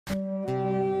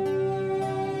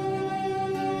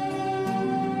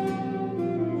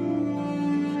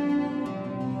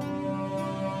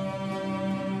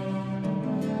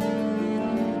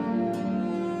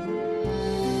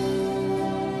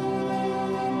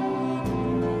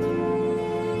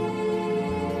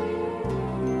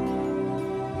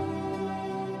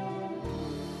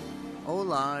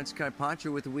Hola, it's Kai Pancho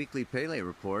with the Weekly Pele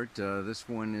Report. This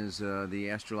one is the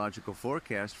astrological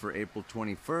forecast for April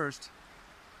 21st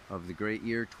of the great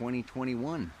year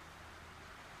 2021.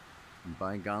 And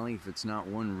by golly, if it's not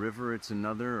one river, it's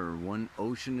another, or one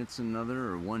ocean, it's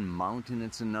another, or one mountain,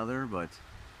 it's another, but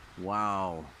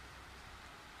wow.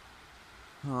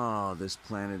 Oh, this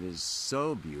planet is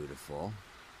so beautiful.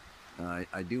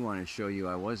 I do want to show you,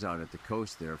 I was out at the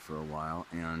coast there for a while,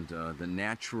 and the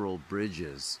natural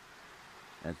bridges.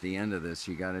 At the end of this,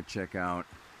 you got to check out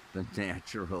the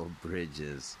natural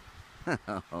bridges.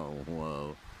 Oh,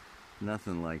 whoa.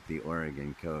 Nothing like the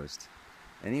Oregon coast.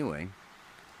 Anyway,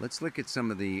 let's look at some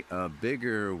of the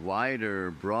bigger, wider,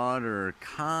 broader,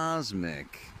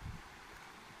 cosmic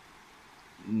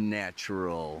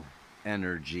natural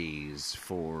energies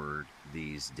for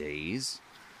these days.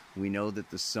 We know that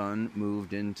the sun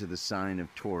moved into the sign of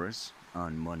Taurus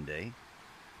on Monday,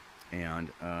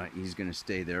 and he's going to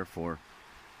stay there for,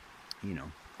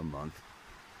 a month.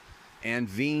 And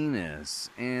Venus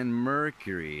and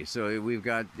Mercury. So we've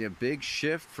got a big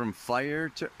shift from fire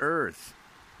to earth.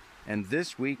 And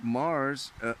this week,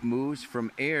 Mars moves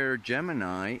from air,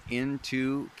 Gemini,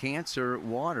 into Cancer,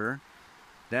 water.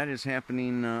 That is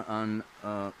happening on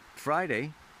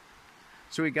Friday.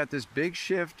 So we got this big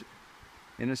shift.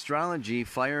 In astrology,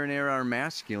 fire and air are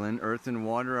masculine, earth and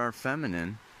water are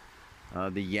feminine.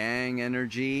 The yang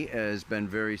energy has been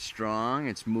very strong.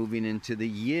 It's moving into the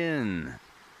yin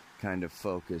kind of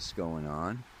focus going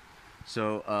on.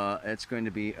 So it's going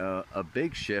to be a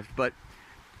big shift. But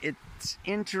it's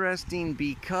interesting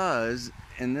because,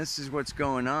 and this is what's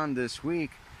going on this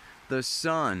week, the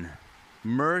sun,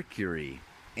 Mercury,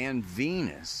 and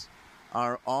Venus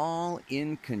are all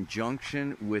in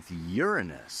conjunction with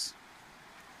Uranus,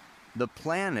 the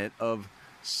planet of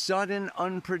sudden,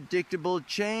 unpredictable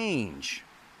change,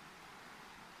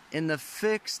 in the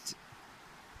fixed,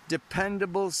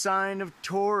 dependable sign of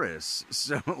Taurus.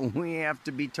 So we have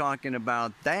to be talking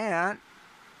about that.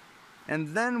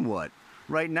 And then what?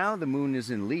 Right now the moon is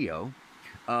in Leo.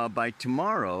 By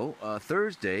tomorrow,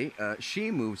 Thursday, she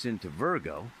moves into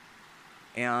Virgo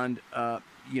and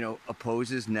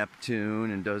opposes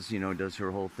Neptune and does her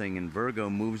whole thing in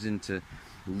Virgo, moves into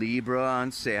Libra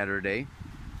on Saturday.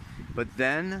 But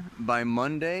then by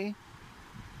Monday,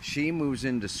 she moves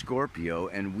into Scorpio,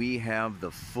 and we have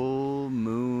the full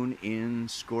moon in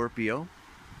Scorpio,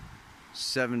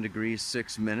 7 degrees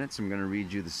 6 minutes. I'm going to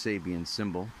read you the Sabian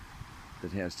symbol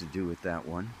that has to do with that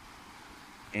one.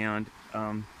 And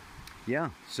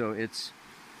so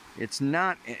it's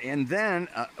not. And then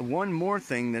one more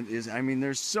thing that is,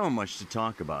 there's so much to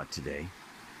talk about today,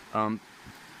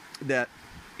 that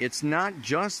it's not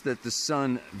just that the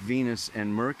sun, Venus,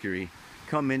 and Mercury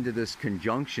come into this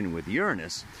conjunction with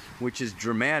Uranus, which is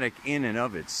dramatic in and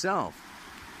of itself,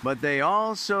 but they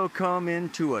also come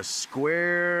into a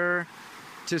square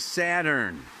to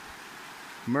Saturn.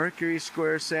 Mercury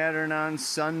square Saturn on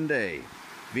Sunday.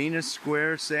 Venus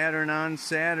square Saturn on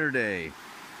Saturday.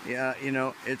 Yeah,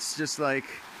 it's just like,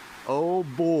 oh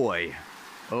boy.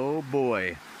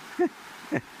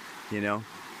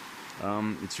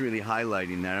 It's really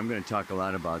highlighting that. I'm going to talk a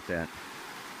lot about that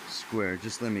square.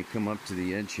 Just let me come up to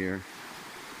the edge here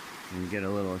and get a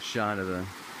little shot of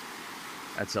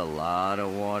that's a lot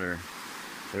of water.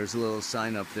 There's a little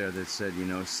sign up there that said,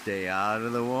 stay out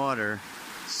of the water,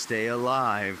 stay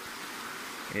alive.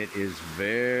 It is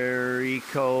very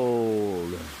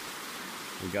cold.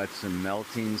 We got some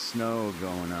melting snow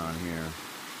going on here.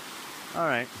 All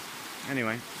right.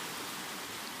 Anyway,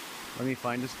 let me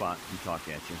find a spot and talk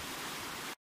at you.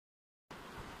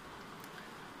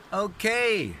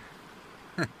 Okay,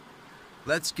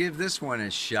 let's give this one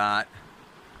a shot.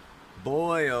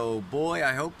 Boy, oh boy,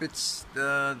 I hope it's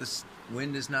the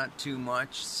wind is not too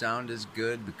much, sound is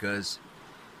good, because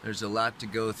there's a lot to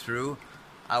go through.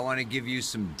 I want to give you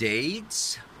some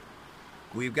dates.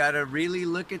 We've got to really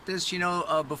look at this.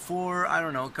 Before,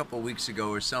 a couple of weeks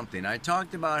ago or something, I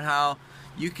talked about how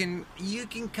you can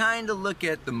kind of look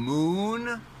at the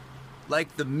moon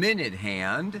like the minute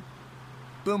hand.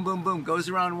 Boom, boom, boom, goes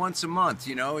around once a month.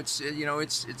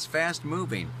 It's fast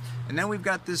moving. And then we've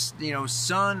got this,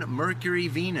 Sun, Mercury,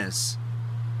 Venus,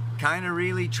 kind of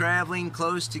really traveling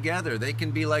close together. They can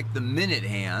be like the minute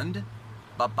hand,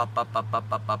 bop, bop, bop, bop, bop,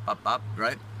 bop, bop, bop, bop,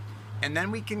 right? And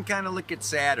then we can kind of look at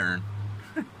Saturn.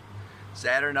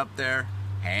 Saturn up there,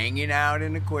 hanging out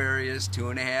in Aquarius,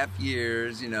 2.5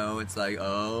 years. It's like,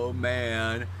 oh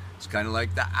man, it's kind of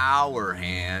like the hour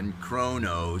hand,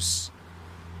 Chronos.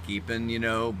 Keeping,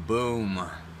 boom,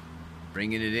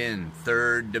 bringing it in,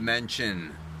 third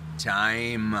dimension,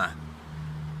 time.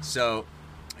 So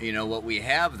what we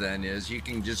have then is you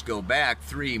can just go back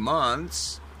 3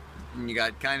 months, and you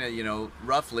got kind of,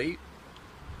 roughly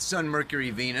Sun, Mercury,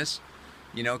 Venus,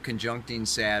 conjuncting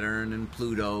Saturn and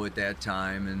Pluto at that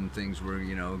time, and things were,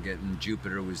 getting,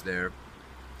 Jupiter was there.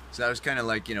 So that was kind of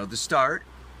like, the start.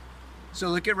 So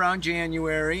look at around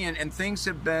January, and things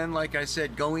have been, like I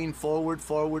said, going forward,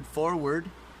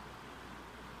 and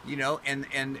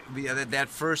that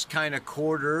first kind of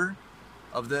quarter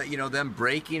of the, them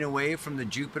breaking away from the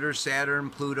Jupiter, Saturn,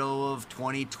 Pluto of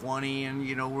 2020,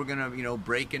 and, we're going to,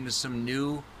 break into some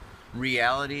new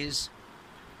realities.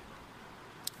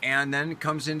 And then it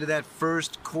comes into that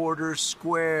first quarter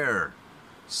square.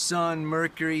 Sun,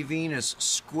 Mercury, Venus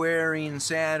squaring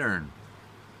Saturn.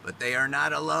 But they are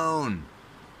not alone.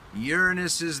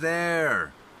 Uranus is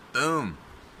there. Boom.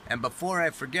 And before I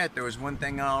forget, there was one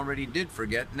thing I already did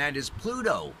forget, and that is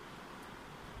Pluto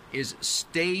is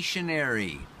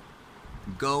stationary,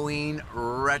 going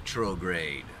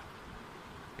retrograde.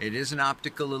 It is an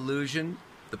optical illusion.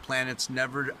 The planets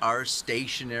never are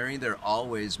stationary. They're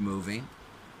always moving.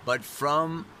 But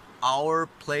from our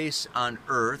place on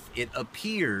Earth, it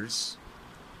appears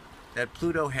that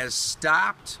Pluto has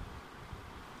stopped.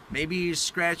 Maybe he's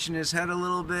scratching his head a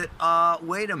little bit.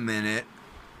 Wait a minute.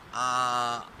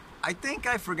 I think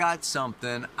I forgot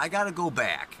something. I gotta go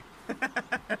back.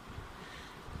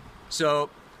 So,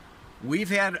 we've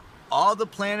had all the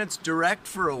planets direct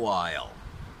for a while.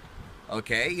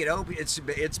 Okay,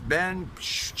 it's been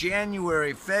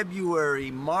January, February,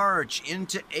 March,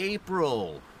 into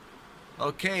April.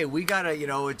 Okay, we gotta,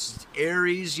 it's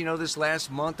Aries, this last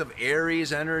month of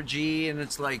Aries energy, and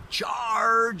it's like,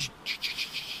 charge!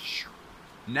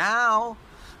 Now,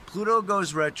 Pluto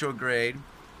goes retrograde.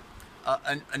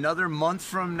 Another month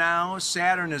from now,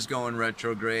 Saturn is going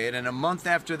retrograde, and a month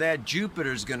after that,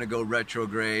 Jupiter's going to go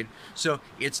retrograde. So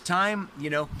it's time,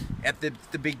 at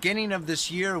the beginning of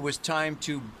this year was time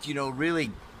to,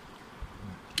 really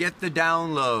get the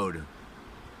download,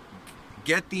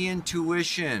 get the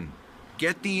intuition,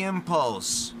 get the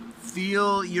impulse,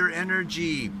 feel your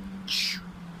energy,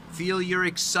 feel your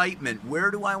excitement.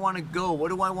 Where do I want to go? What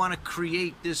do I want to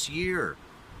create this year?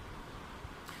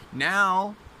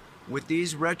 Now, with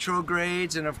these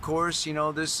retrogrades, and of course,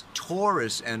 this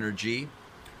Taurus energy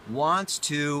wants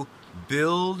to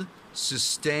build,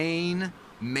 sustain,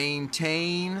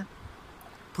 maintain,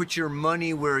 put your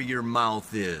money where your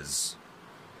mouth is.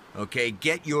 Okay,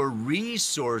 get your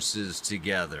resources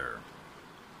together.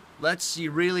 Let's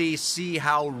really see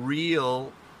how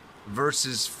real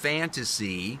versus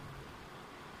fantasy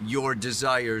your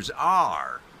desires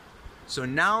are. So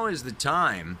now is the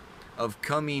time of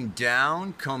coming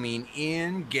down, coming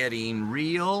in, getting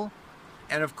real.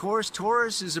 And of course,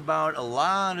 Taurus is about a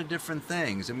lot of different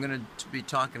things. I'm going to be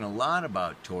talking a lot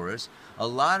about Taurus, a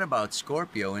lot about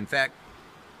Scorpio. In fact,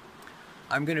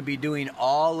 I'm going to be doing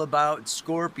all about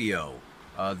Scorpio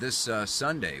this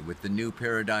Sunday with the New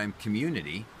Paradigm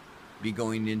community. Be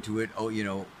going into it,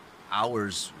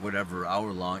 hours, whatever,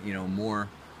 hour long, more.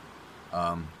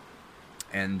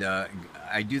 And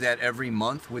I do that every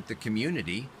month with the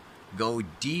community. Go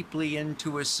deeply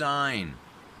into a sign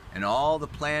and all the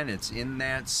planets in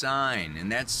that sign, and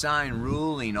that sign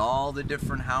ruling all the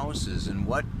different houses, and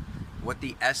what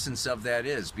the essence of that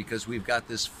is, because we've got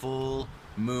this full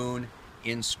moon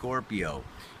in Scorpio.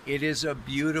 It is a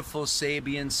beautiful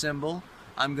Sabian symbol.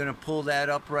 I'm going to pull that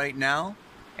up right now,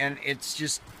 and it's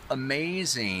just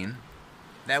amazing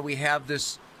that we have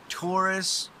this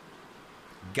Taurus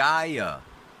Gaia,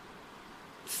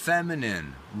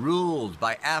 feminine, ruled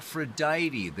by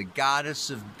Aphrodite, the goddess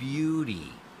of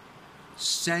beauty,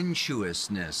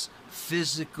 sensuousness,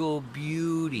 physical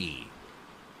beauty,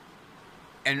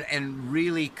 and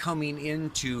really coming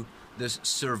into this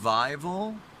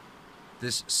survival,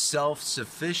 this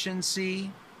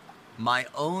self-sufficiency, my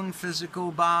own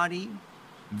physical body.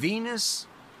 Venus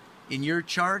in your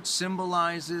chart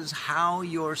symbolizes how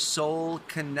your soul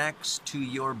connects to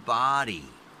your body.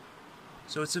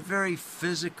 So it's a very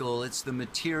physical, it's the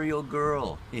material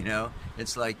girl,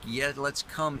 It's like, yeah, let's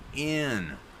come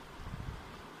in.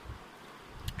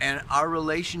 And our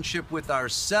relationship with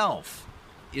ourself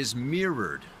is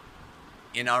mirrored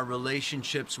in our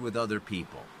relationships with other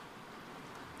people.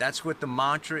 That's what the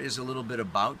mantra is a little bit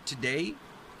about today.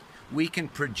 We can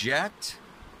project,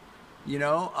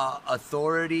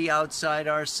 authority outside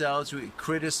ourselves,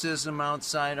 criticism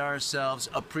outside ourselves,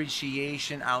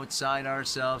 appreciation outside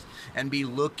ourselves, and be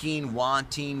looking,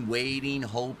 wanting, waiting,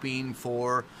 hoping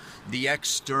for the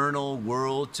external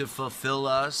world to fulfill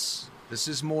us. This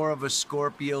is more of a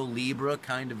Scorpio, Libra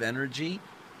kind of energy.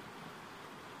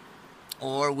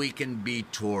 Or we can be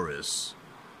Taurus,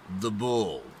 the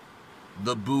bull,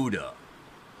 the Buddha,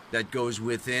 that goes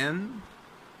within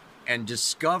and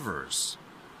discovers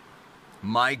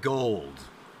my gold.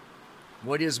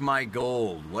 What is my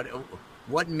gold?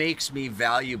 What makes me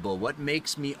valuable? What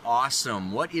makes me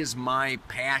awesome? What is my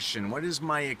passion? What is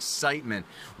my excitement?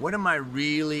 What am I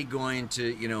really going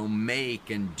to, make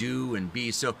and do and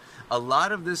be? So a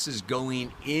lot of this is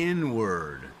going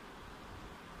inward.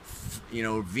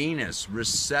 Venus,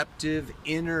 receptive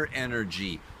inner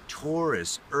energy.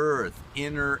 Taurus, earth,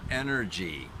 inner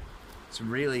energy. It's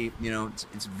really,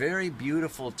 it's a very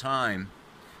beautiful time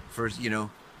for,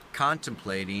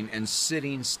 contemplating and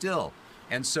sitting still.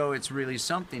 And so it's really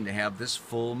something to have this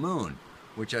full moon,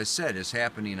 which I said is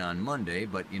happening on Monday,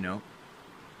 but, we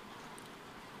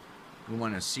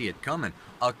want to see it coming.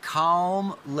 A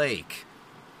calm lake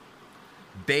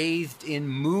bathed in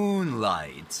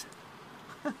moonlight.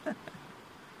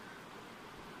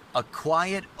 A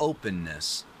quiet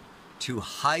openness to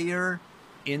higher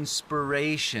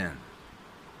inspiration.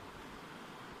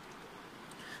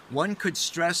 One could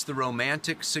stress the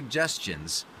romantic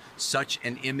suggestions such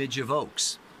an image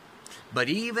evokes. But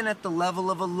even at the level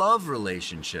of a love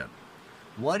relationship,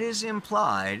 what is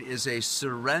implied is a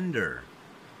surrender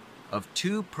of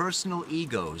two personal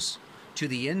egos to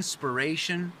the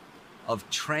inspiration of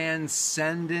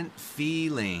transcendent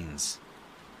feelings,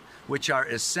 which are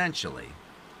essentially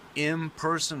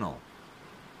impersonal.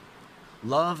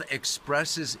 Love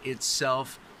expresses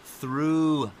itself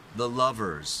through the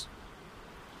lovers.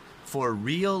 For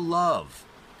real love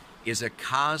is a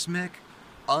cosmic,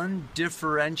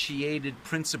 undifferentiated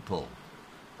principle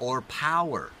or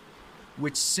power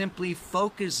which simply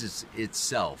focuses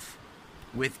itself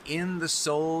within the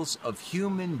souls of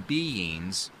human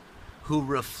beings who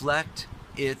reflect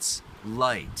its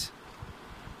light.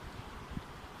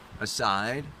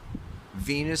 Aside,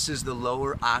 Venus is the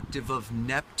lower octave of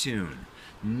Neptune.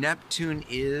 Neptune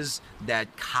is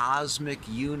that cosmic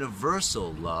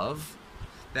universal love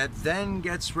that then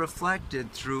gets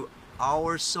reflected through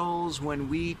our souls when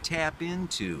we tap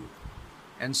into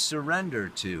and surrender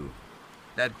to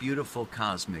that beautiful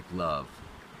cosmic love.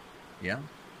 Yeah?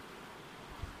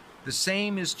 The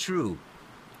same is true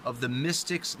of the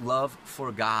mystic's love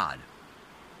for God.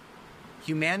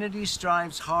 Humanity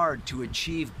strives hard to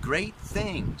achieve great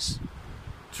things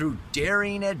through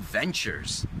daring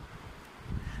adventures.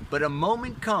 But a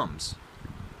moment comes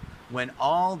when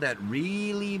all that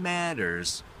really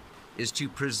matters is to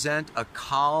present a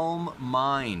calm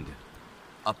mind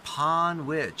upon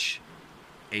which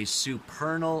a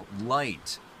supernal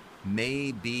light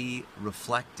may be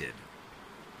reflected.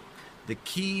 The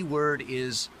key word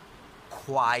is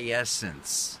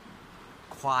quiescence.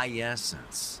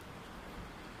 Quiescence.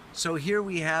 So here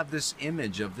we have this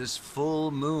image of this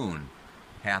full moon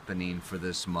happening for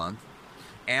this month,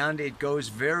 and it goes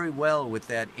very well with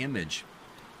that image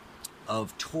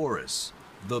of Taurus,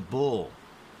 the bull,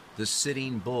 the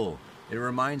sitting bull. It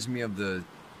reminds me of the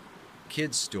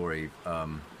kid's story,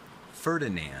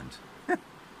 Ferdinand,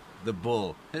 the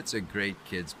bull. It's a great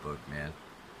kid's book, man.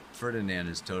 Ferdinand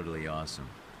is totally awesome.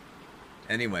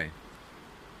 Anyway,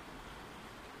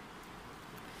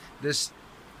 this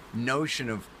notion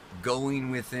of going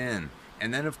within,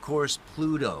 and then of course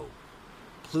Pluto.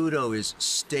 Pluto is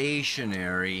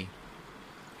stationary,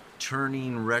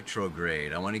 turning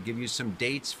retrograde. I want to give you some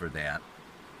dates for that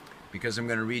because I'm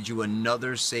going to read you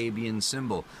another Sabian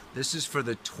symbol. This is for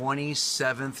the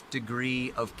 27th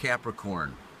degree of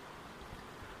Capricorn,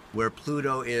 where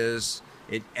Pluto is.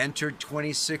 It entered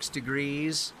 26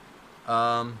 degrees,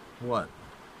 February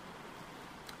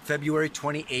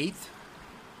 28th.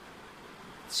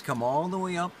 It's come all the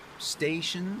way up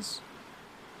stations.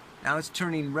 Now it's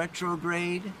turning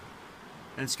retrograde,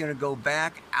 and it's going to go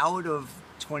back out of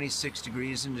 26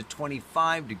 degrees into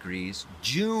 25 degrees,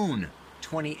 June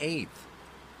 28th.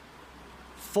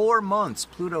 4 months,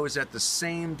 Pluto is at the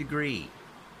same degree.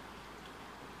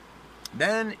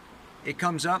 Then it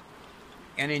comes up,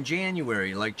 and in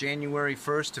January, like January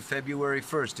 1st to February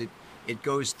 1st, it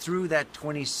goes through that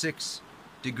 26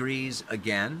 degrees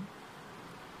again.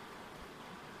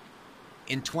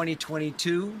 In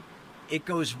 2022, it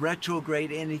goes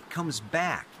retrograde and it comes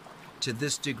back to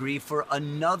this degree for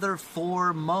another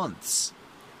 4 months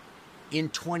in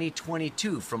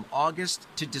 2022, from August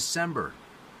to December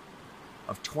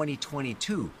of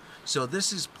 2022. So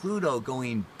this is Pluto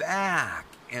going back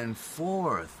and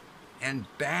forth and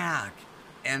back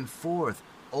and forth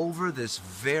over this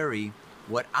very,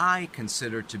 what I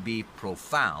consider to be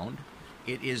profound.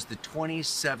 It is the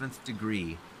 27th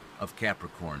degree of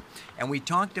Capricorn. And we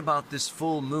talked about this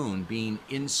full moon being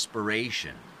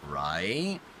inspiration,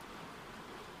 right?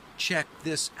 check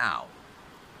this out.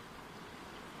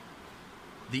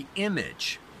 The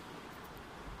image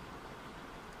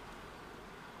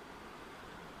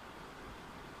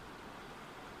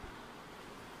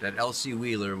that Elsie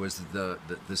Wheeler was the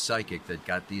psychic that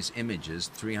got these images,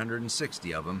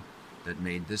 360 of them, that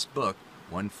made this book,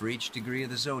 one for each degree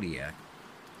of the zodiac.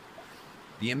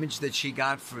 The image that she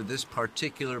got for this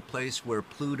particular place where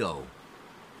Pluto,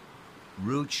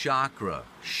 root chakra,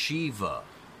 Shiva,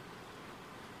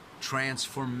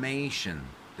 transformation,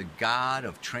 the god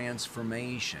of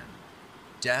transformation,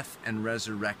 death and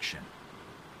resurrection.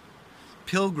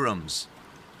 Pilgrims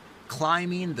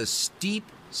climbing the steep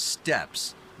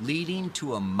steps leading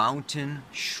to a mountain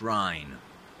shrine.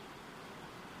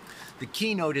 The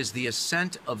keynote is the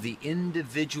ascent of the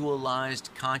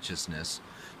individualized consciousness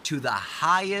to the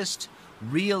highest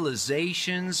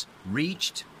realizations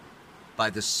reached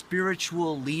by the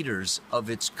spiritual leaders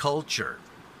of its culture.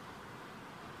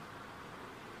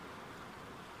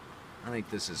 I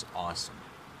think this is awesome.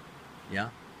 Yeah?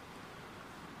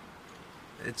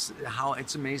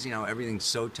 It's amazing how everything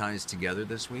so ties together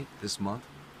this month.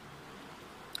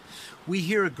 We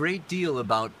hear a great deal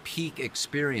about peak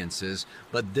experiences,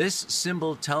 but this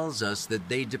symbol tells us that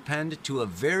they depend to a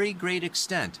very great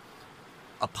extent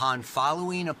upon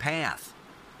following a path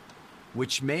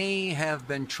which may have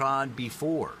been trod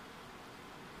before,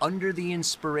 under the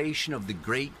inspiration of the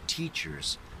great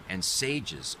teachers and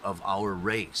sages of our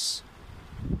race.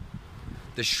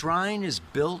 The shrine is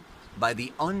built by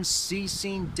the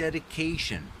unceasing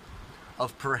dedication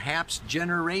of perhaps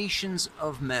generations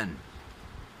of men.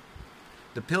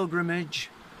 The pilgrimage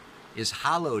is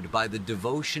hallowed by the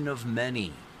devotion of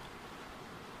many,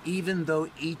 even though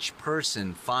each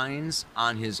person finds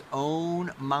on his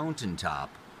own mountaintop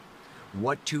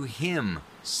what to him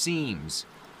seems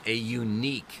a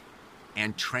unique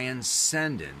and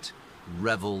transcendent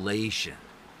revelation.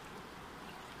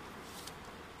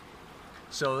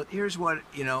 So here's what,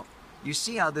 you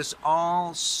see how this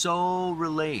all so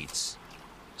relates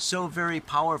so very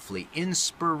powerfully.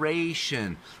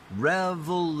 Inspiration,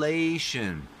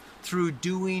 revelation, through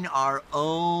doing our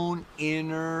own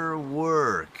inner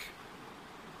work.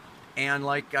 And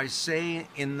like I say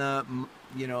in the,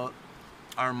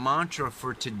 our mantra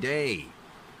for today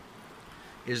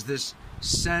is this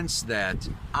sense that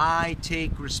I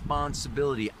take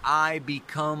responsibility. I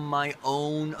become my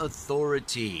own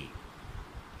authority.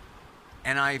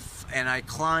 And I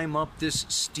climb up this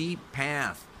steep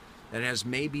path that has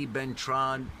maybe been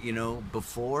trod,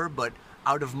 before, but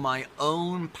out of my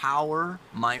own power,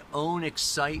 my own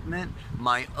excitement,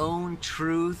 my own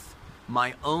truth,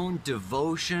 my own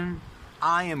devotion,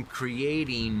 I am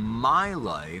creating my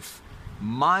life,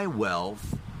 my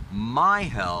wealth, my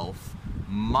health,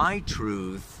 my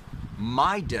truth,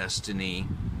 my destiny.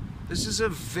 This is a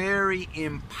very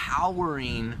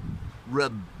empowering,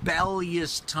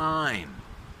 rebellious time.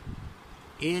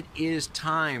 It is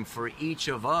time for each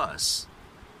of us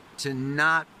to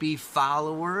not be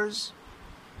followers,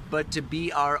 but to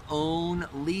be our own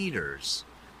leaders.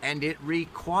 And it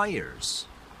requires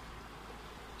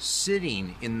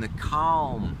sitting in the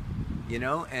calm,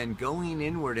 and going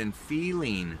inward and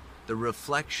feeling the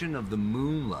reflection of the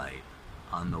moonlight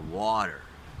on the water.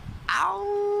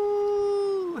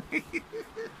 Ow!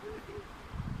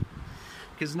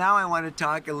 Because now I want to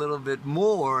talk a little bit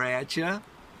more at you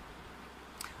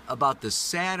about the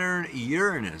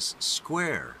Saturn-Uranus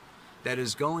square that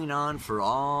is going on for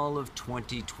all of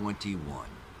 2021.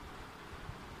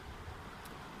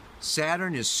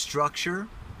 Saturn is structure,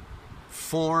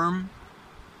 form,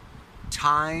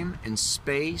 time and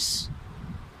space,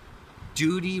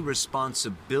 duty,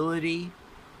 responsibility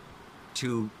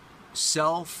to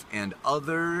self and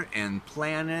other and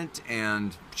planet,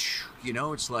 and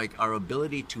it's like our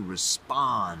ability to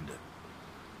respond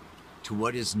to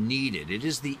what is needed. It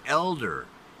is the elder,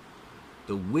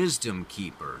 the wisdom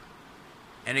keeper,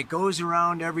 and it goes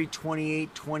around every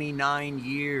 28, 29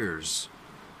 years.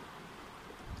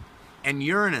 And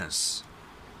Uranus,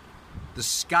 the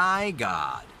sky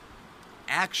god,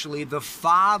 actually the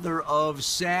father of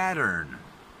Saturn,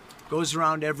 goes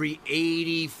around every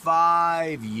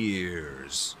 85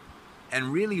 years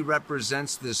and really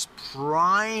represents this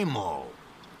primal,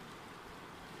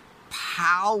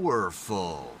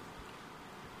 powerful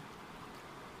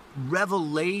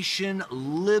revelation,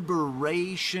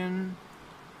 liberation,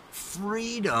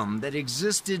 freedom that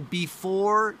existed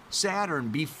before Saturn,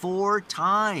 before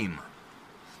time,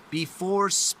 before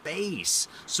space.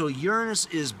 So Uranus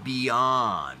is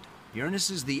beyond. Uranus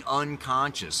is the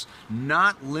unconscious,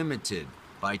 not limited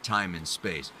by time and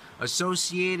space,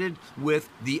 associated with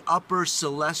the upper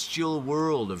celestial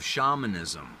world of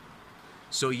shamanism,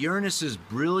 So Uranus's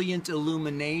brilliant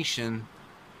illumination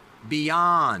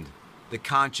beyond the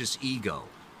conscious ego.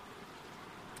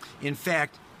 In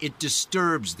fact, it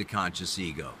disturbs the conscious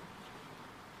ego.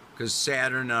 Because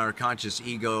Saturn, our conscious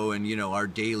ego, and our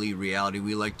daily reality,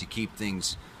 we like to keep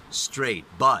things straight.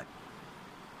 But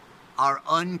our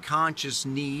unconscious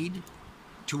need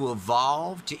to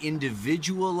evolve, to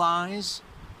individualize,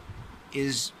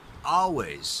 is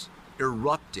always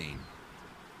erupting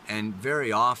and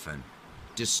very often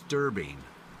disturbing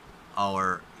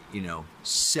our,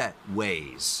 set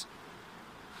ways.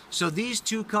 So these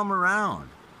two come around.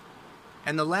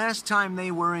 And the last time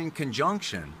they were in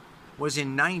conjunction was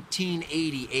in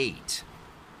 1988.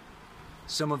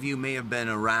 Some of you may have been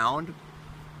around.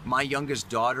 My youngest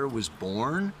daughter was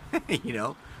born,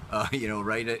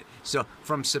 right? So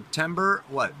from September,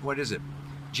 what is it?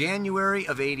 January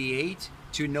of 88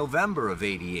 to November of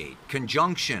 88,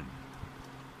 conjunction.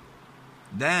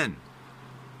 Then,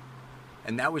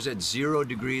 and that was at 0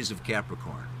 degrees of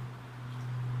Capricorn.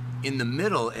 In the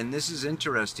middle, and this is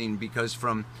interesting because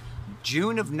from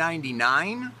June of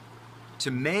 99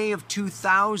 to May of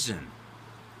 2000,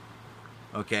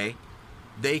 okay,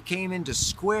 they came into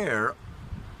square.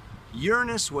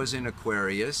 Uranus was in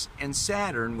Aquarius and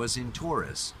Saturn was in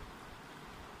Taurus.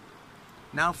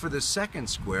 Now for the second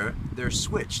square, they're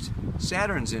switched.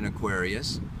 Saturn's in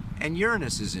Aquarius and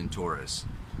Uranus is in Taurus.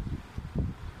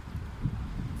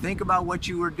 Think about what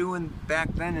you were doing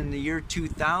back then in the year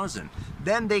 2000.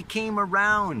 Then they came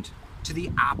around to the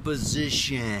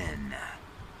opposition.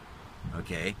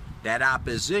 Okay, that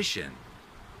opposition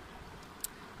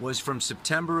was from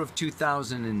September of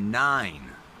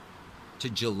 2009 to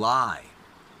July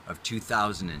of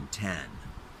 2010.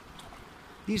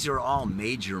 These are all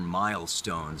major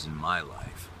milestones in my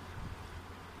life.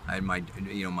 I had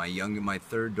my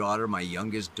third daughter, my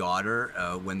youngest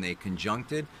daughter, when they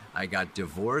conjuncted. I got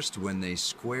divorced when they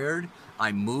squared.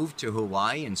 I moved to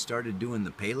Hawaii and started doing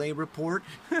the Pele report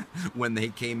when they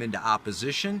came into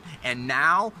opposition. And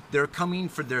now they're coming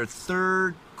for their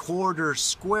third quarter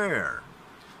square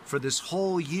for this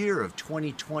whole year of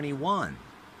 2021.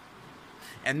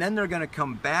 And then they're going to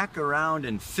come back around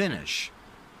and finish.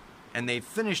 And they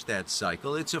finish that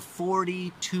cycle. It's a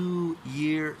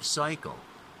 42-year cycle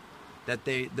that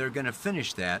they're going to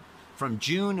finish that from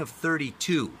June of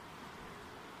 32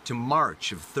 to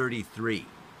March of 33.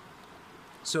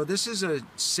 So this is a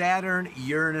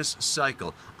Saturn-Uranus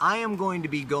cycle. I am going to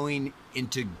be going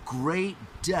into great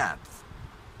depth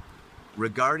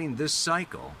regarding this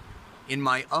cycle in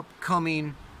my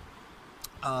upcoming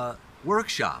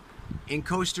workshop in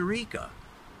Costa Rica.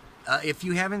 If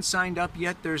you haven't signed up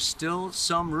yet, there's still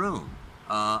some room.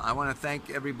 I want to thank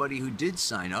everybody who did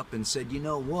sign up and said, you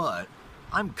know what,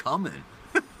 I'm coming.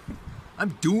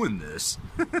 I'm doing this.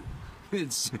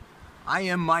 I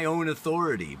am my own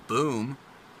authority. Boom.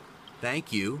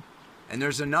 Thank you. And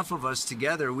there's enough of us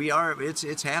together.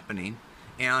 It's happening.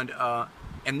 And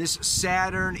this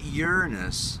Saturn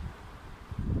Uranus,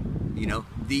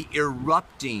 the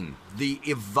erupting, the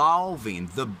evolving,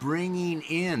 the bringing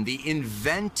in, the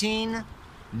inventing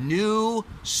new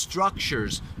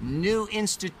structures, new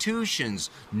institutions,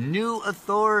 new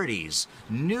authorities,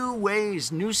 new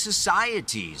ways, new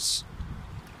societies.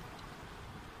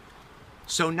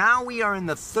 So now we are in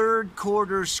the third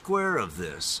quarter square of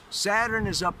this. Saturn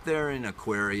is up there in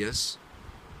Aquarius.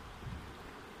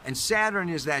 And Saturn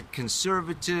is that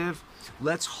conservative,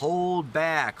 let's hold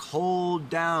back, hold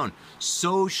down,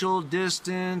 social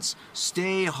distance,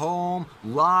 stay home,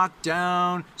 lock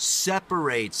down,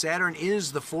 separate. Saturn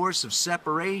is the force of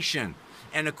separation.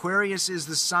 And Aquarius is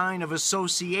the sign of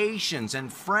associations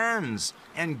and friends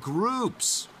and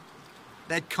groups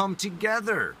that come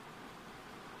together.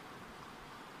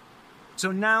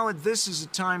 So now this is a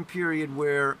time period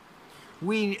where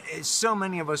so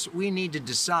many of us, we need to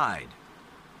decide.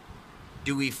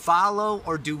 Do we follow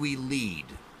or do we lead?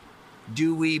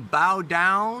 Do we bow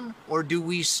down or do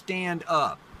we stand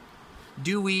up?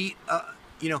 Do we,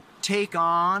 take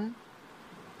on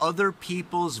other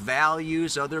people's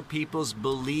values, other people's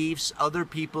beliefs, other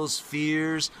people's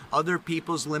fears, other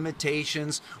people's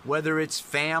limitations, whether it's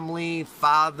family,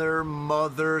 father,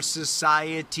 mother,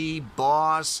 society,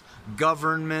 boss,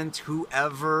 government,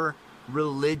 whoever,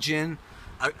 religion?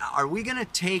 Are we going to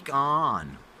take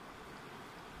on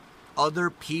other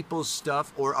people's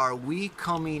stuff, or are we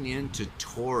coming into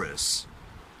Taurus,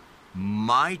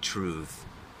 my truth,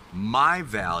 my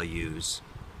values,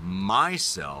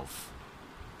 myself,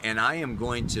 and I am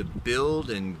going to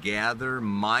build and gather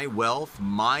my wealth,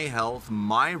 my health,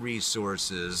 my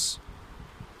resources?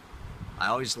 I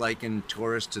always liken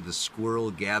Taurus to the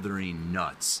squirrel gathering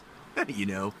nuts.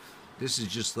 This is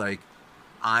just like,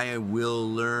 I will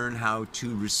learn how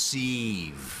to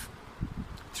receive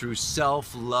through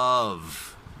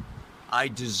self-love. I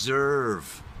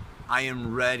deserve. I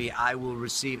am ready. I will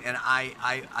receive. And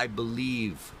I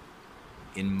believe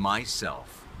in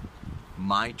myself,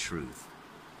 my truth.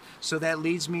 So that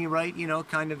leads me right,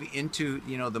 kind of into,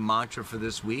 the mantra for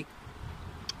this week,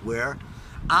 where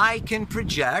I can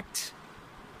project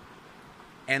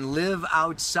and live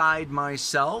outside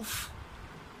myself,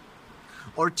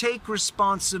 or take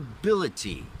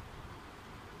responsibility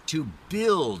to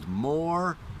build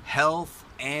more health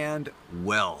and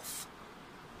wealth.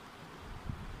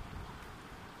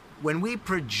 When we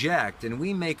project and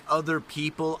we make other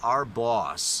people our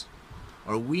boss,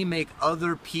 or we make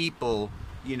other people,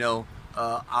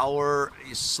 our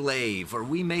slave, or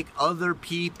we make other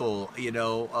people,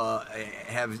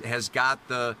 has got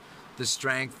the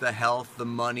strength, the health, the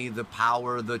money, the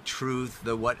power, the truth,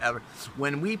 the whatever.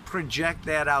 When we project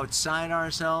that outside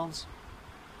ourselves,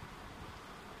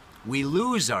 we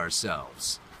lose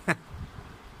ourselves.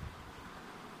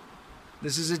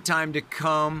 This is a time to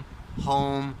come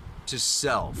home to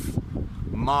self.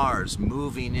 Mars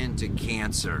moving into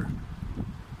Cancer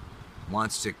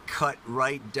wants to cut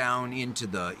right down into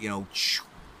the,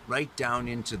 right down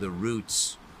into the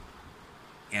roots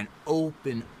and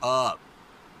open up,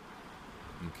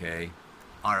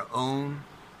 our own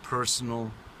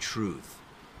personal truth.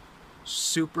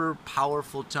 Super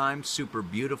powerful time, super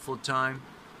beautiful time,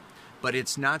 but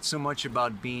it's not so much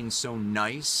about being so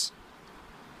nice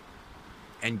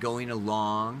and going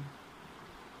along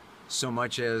so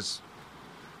much as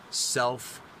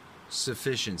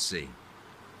self-sufficiency.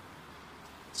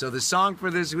 So the song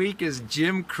for this week is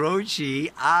Jim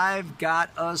Croce, I've Got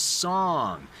a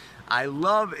Song. I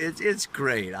love it. It's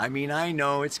great. I mean, I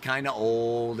know it's kind of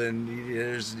old and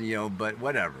there's, but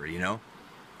whatever,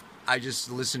 I just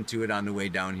listened to it on the way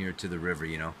down here to the river,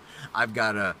 I've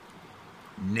got a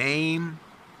name,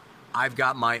 I've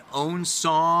got my own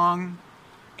song,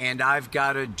 and I've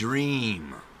got a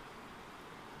dream.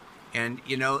 And,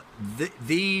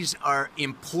 these are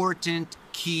important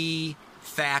key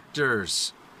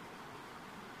factors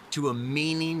to a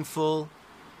meaningful,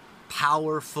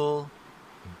 powerful,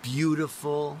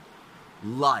 beautiful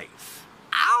life.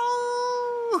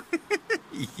 Ow!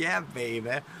 Yeah,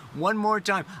 baby. One more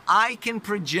time. I can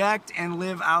project and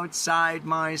live outside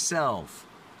myself,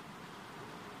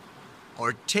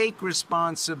 or take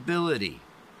responsibility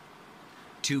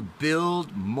to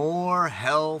build more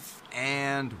health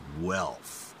and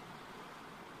wealth.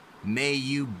 May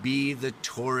you be the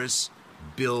Taurus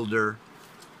builder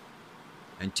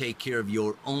and take care of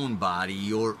your own body,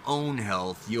 your own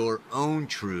health, your own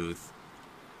truth,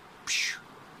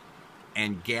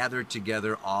 and gather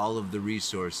together all of the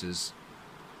resources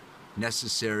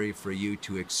necessary for you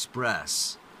to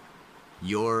express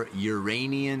your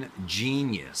Uranian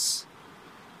genius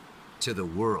to the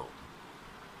world.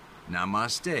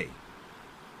 Namaste.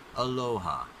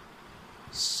 Aloha.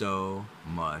 So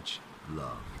much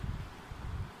love.